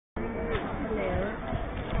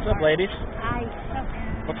What's up, ladies? Hi.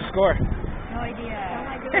 What's the score? No idea.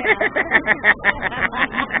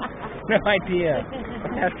 No idea.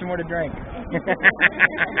 Let's have some more to drink.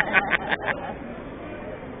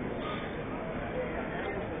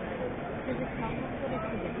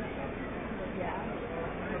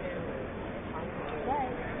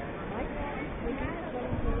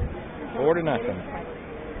 Four to nothing.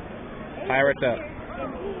 Pirates up.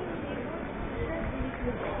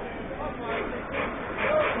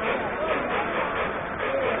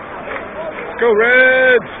 Go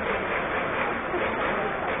Reds!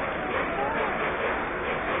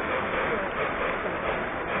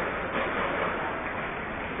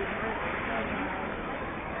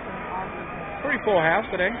 Pretty full house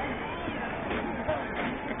today.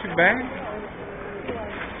 Not too bad.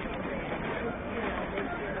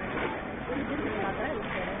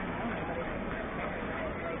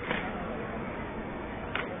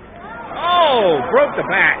 Oh, broke the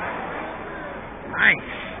bat. Nice.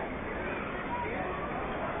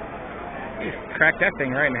 He cracked that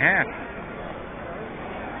thing right in half.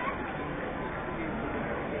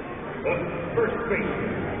 First base.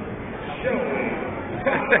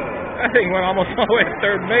 That thing went almost all the way to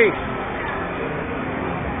third base.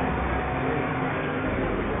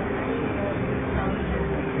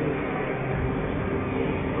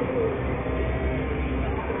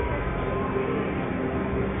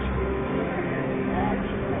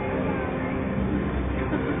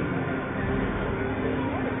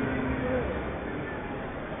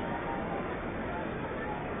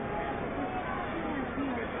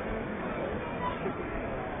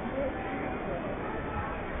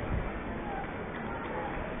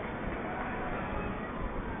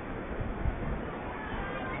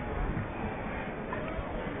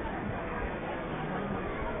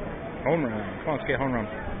 Home run. Come on, let's get a home run.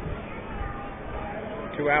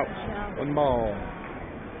 2 outs. 1 ball.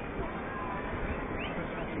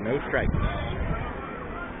 No strikes.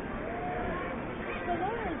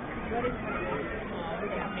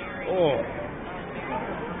 Oh.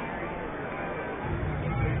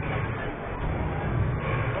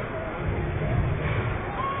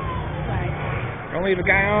 Don't leave a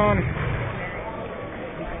guy on.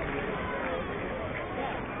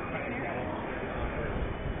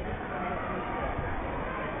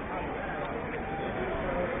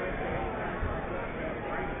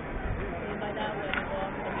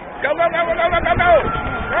 Go, go, go, go, go, go, go!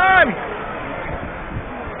 Run!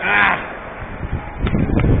 Ah!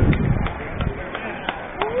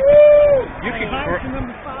 Woo! You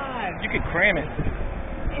could cram it.